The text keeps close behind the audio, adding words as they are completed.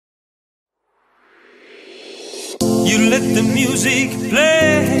You let the music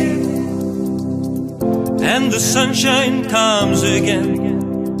play, and the sunshine comes again.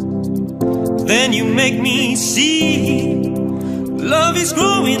 Then you make me see love is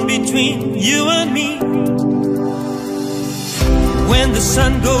growing between you and me. When the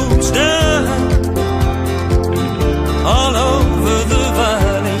sun goes down all over the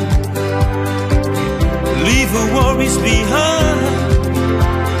valley, leave the worries behind,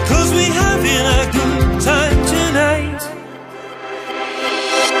 'cause we're having a good time tonight.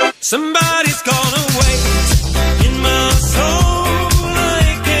 Somebody's gonna wait in my soul, I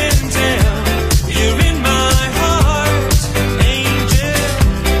can tell. You're in my heart, angel.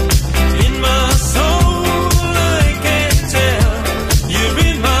 In my soul, I can tell. You're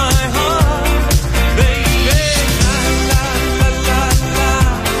in my heart, baby. La la la la la.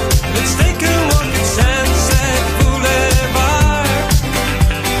 Let's take a walk in Sunset Boulevard.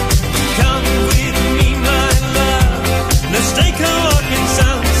 Come with me, my love. Let's take a walk in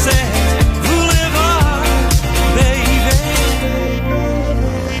Sunset Boulevard, baby.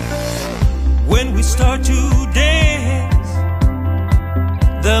 When we start to dance,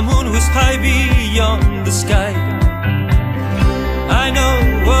 the moon was high beyond the sky. I know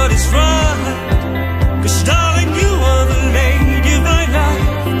what is right, 'cause darling, you are the lady of my life.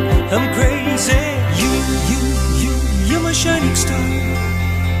 I'm crazy. You're my shining star.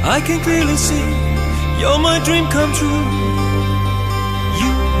 I can clearly see you're my dream come true.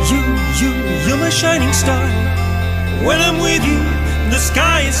 You're my shining star. When I'm with you, the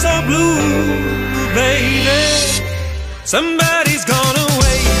sky is so blue, baby. Somebody's gonna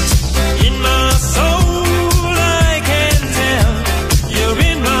wait in my soul, I can tell. You're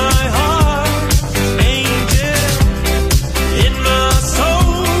in my heart, angel. In my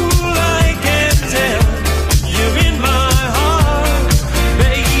soul, I can tell. You're in my heart,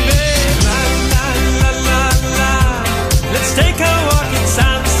 baby. La la la la la. Let's take a walk in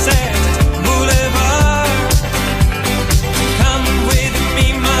Sunset Boulevard. Come with me,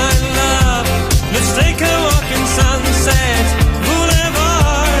 my love. Let's take a walk in Sunset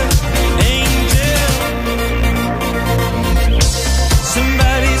Boulevard, angel.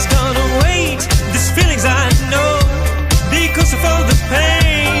 Somebody's gonna wait. These feelings I know, because of all the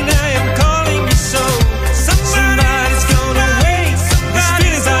pain I am calling you so. Somebody's gonna wait. These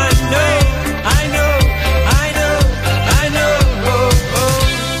feelings I know, I know, I know, I know. Oh, oh.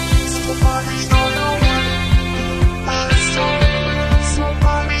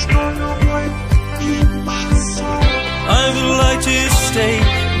 I would like to stay,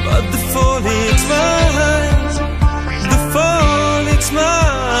 but the fall it's mine. The fall it's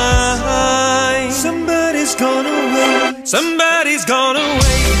mine. Somebody's gonna wait. Somebody's gonna